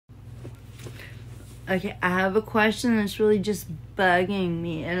Okay, I have a question that's really just bugging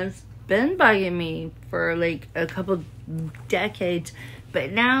me, and it's been bugging me for like a couple decades,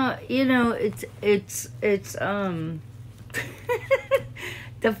 but now it's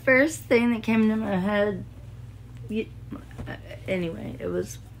the first thing that came into my head. y- Anyway, it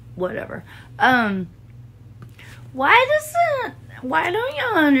was whatever. Why don't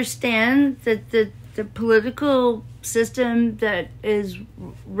y'all understand that the political system that is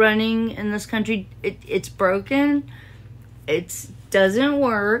running in this country, it's broken. It doesn't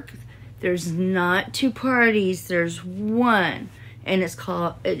work. There's not two parties. There's one, and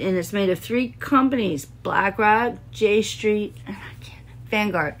it's made of three companies: BlackRock, J Street, and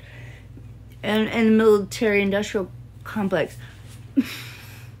Vanguard, and the military industrial complex.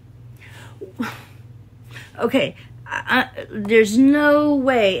 Okay, there's no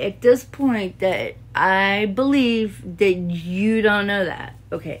way at this point that I believe that you don't know that.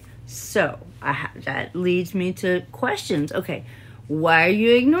 Okay, so that leads me to questions. Okay, why are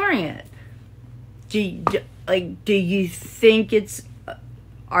you ignoring it? Do you think it's?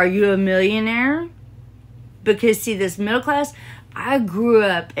 Are you a millionaire? Because see, this middle class, I grew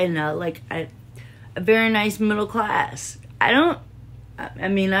up in a very nice middle class. I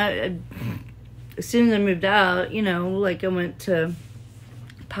mean, as soon as I moved out, I went to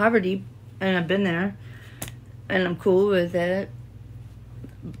poverty, and I've been there, and I'm cool with it,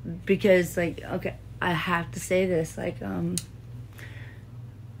 because, okay, I have to say this, I don't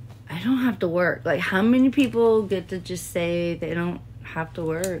have to work. Like, how many people get to just say they don't have to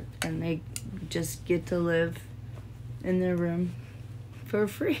work, and they just get to live in their room for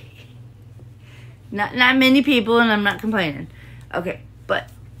free? Not many people, and I'm not complaining. Okay, but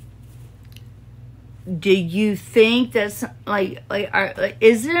do you think that's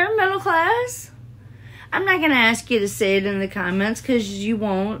is there a middle class? I'm not gonna ask you to say it in the comments, because you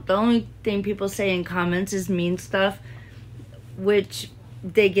won't. The only thing people say in comments is mean stuff, which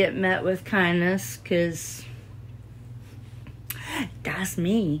they get met with kindness, because that's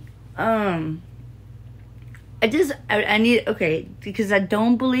me. I need, okay, because I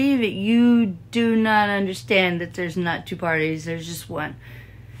don't believe it. You do not understand that there's not two parties. There's just one.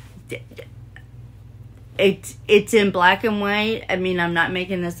 It's in black and white. I mean, I'm not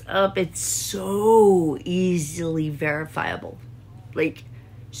making this up. It's so easily verifiable. Like,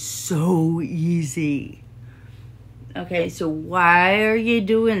 so easy. Okay, so why are you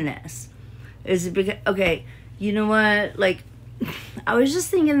doing this? Is it because, okay, you know what? Like, I was just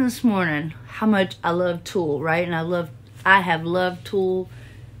thinking this morning how much I love Tool, right? And I have loved Tool,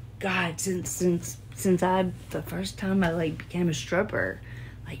 God, since the first time I became a stripper,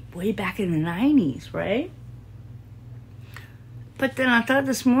 way back in the 90s, right? But then I thought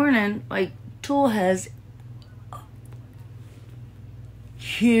this morning, Tool has a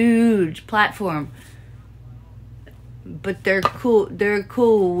huge platform, but they're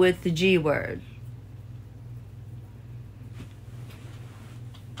cool with the G word.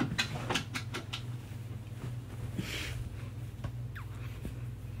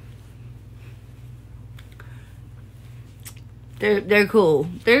 They're cool.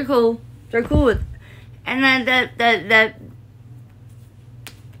 They're cool. They're cool with, and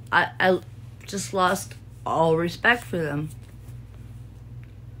I just lost all respect for them.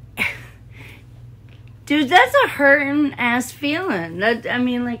 Dude, that's a hurting ass feeling. That's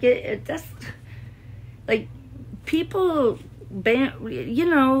people,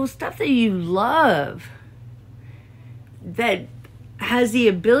 stuff that you love, that has the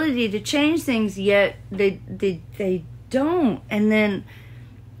ability to change things, yet they don't. And then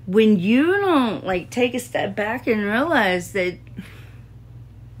when you don't take a step back and realize that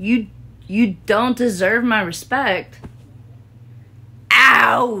you don't deserve my respect,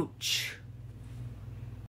 ouch.